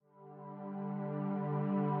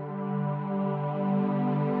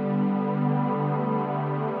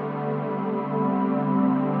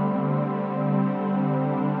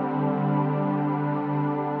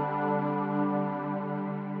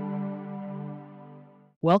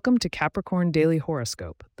Welcome to Capricorn Daily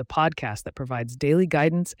Horoscope, the podcast that provides daily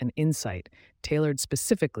guidance and insight tailored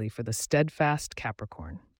specifically for the steadfast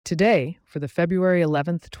Capricorn. Today, for the February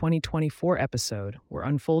 11th, 2024 episode, we're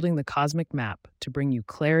unfolding the cosmic map to bring you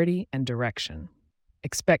clarity and direction.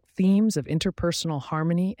 Expect themes of interpersonal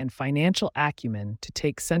harmony and financial acumen to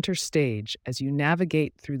take center stage as you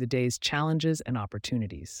navigate through the day's challenges and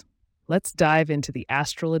opportunities. Let's dive into the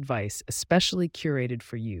astral advice especially curated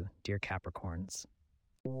for you, dear Capricorns.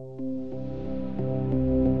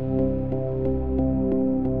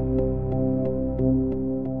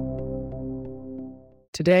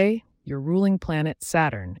 Today, your ruling planet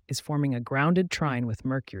Saturn is forming a grounded trine with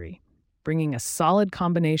Mercury, bringing a solid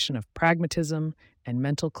combination of pragmatism and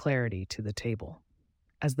mental clarity to the table.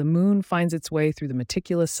 As the moon finds its way through the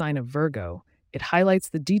meticulous sign of Virgo, it highlights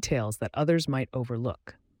the details that others might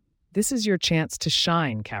overlook. This is your chance to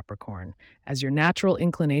shine, Capricorn, as your natural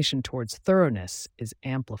inclination towards thoroughness is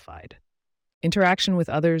amplified. Interaction with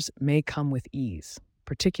others may come with ease,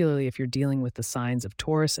 particularly if you're dealing with the signs of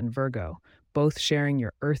Taurus and Virgo, both sharing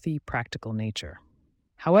your earthy, practical nature.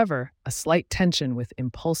 However, a slight tension with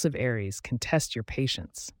impulsive Aries can test your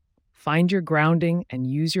patience. Find your grounding and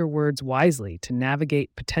use your words wisely to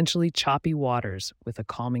navigate potentially choppy waters with a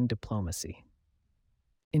calming diplomacy.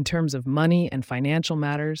 In terms of money and financial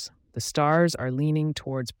matters, the stars are leaning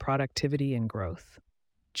towards productivity and growth.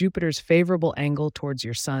 Jupiter's favorable angle towards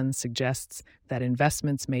your sun suggests that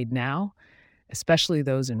investments made now, especially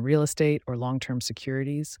those in real estate or long-term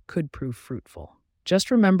securities, could prove fruitful. Just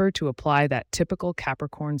remember to apply that typical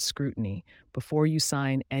Capricorn scrutiny before you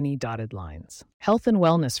sign any dotted lines. Health and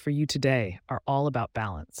wellness for you today are all about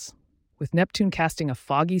balance. With Neptune casting a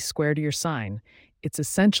foggy square to your sign, it's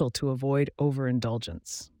essential to avoid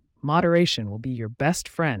overindulgence. Moderation will be your best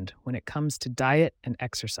friend when it comes to diet and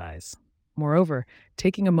exercise. Moreover,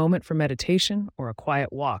 taking a moment for meditation or a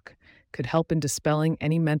quiet walk could help in dispelling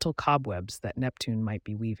any mental cobwebs that Neptune might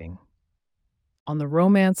be weaving. On the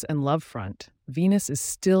romance and love front, Venus is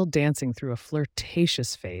still dancing through a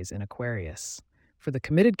flirtatious phase in Aquarius. For the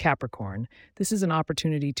committed Capricorn, this is an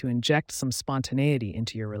opportunity to inject some spontaneity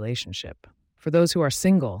into your relationship. For those who are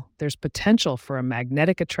single, there's potential for a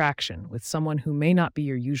magnetic attraction with someone who may not be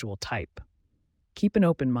your usual type. Keep an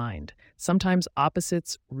open mind. Sometimes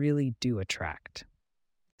opposites really do attract.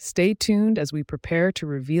 Stay tuned as we prepare to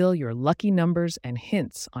reveal your lucky numbers and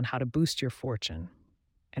hints on how to boost your fortune.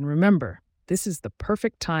 And remember, this is the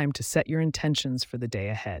perfect time to set your intentions for the day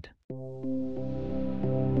ahead.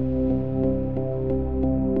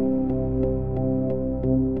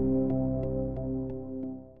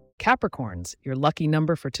 Capricorns, your lucky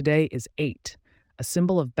number for today is 8, a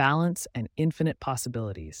symbol of balance and infinite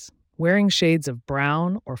possibilities. Wearing shades of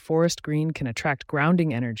brown or forest green can attract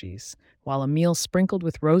grounding energies, while a meal sprinkled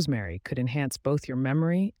with rosemary could enhance both your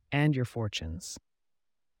memory and your fortunes.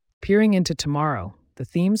 Peering into tomorrow, the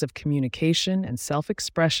themes of communication and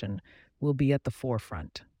self-expression will be at the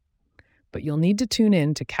forefront. But you'll need to tune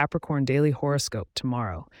in to Capricorn Daily Horoscope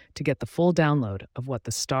tomorrow to get the full download of what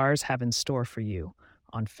the stars have in store for you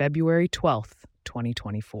on February 12th,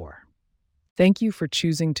 2024. Thank you for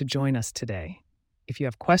choosing to join us today. If you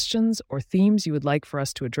have questions or themes you would like for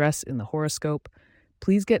us to address in the horoscope,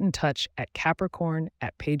 please get in touch at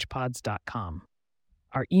capricorn@pagepods.com.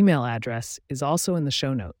 Our email address is also in the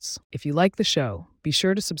show notes. If you like the show, be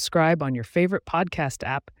sure to subscribe on your favorite podcast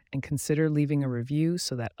app and consider leaving a review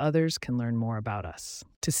so that others can learn more about us.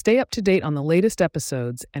 To stay up to date on the latest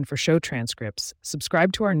episodes and for show transcripts,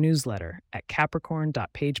 subscribe to our newsletter at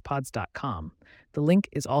capricorn.pagepods.com. The link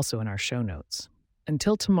is also in our show notes.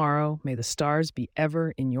 Until tomorrow, may the stars be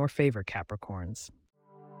ever in your favor, Capricorns.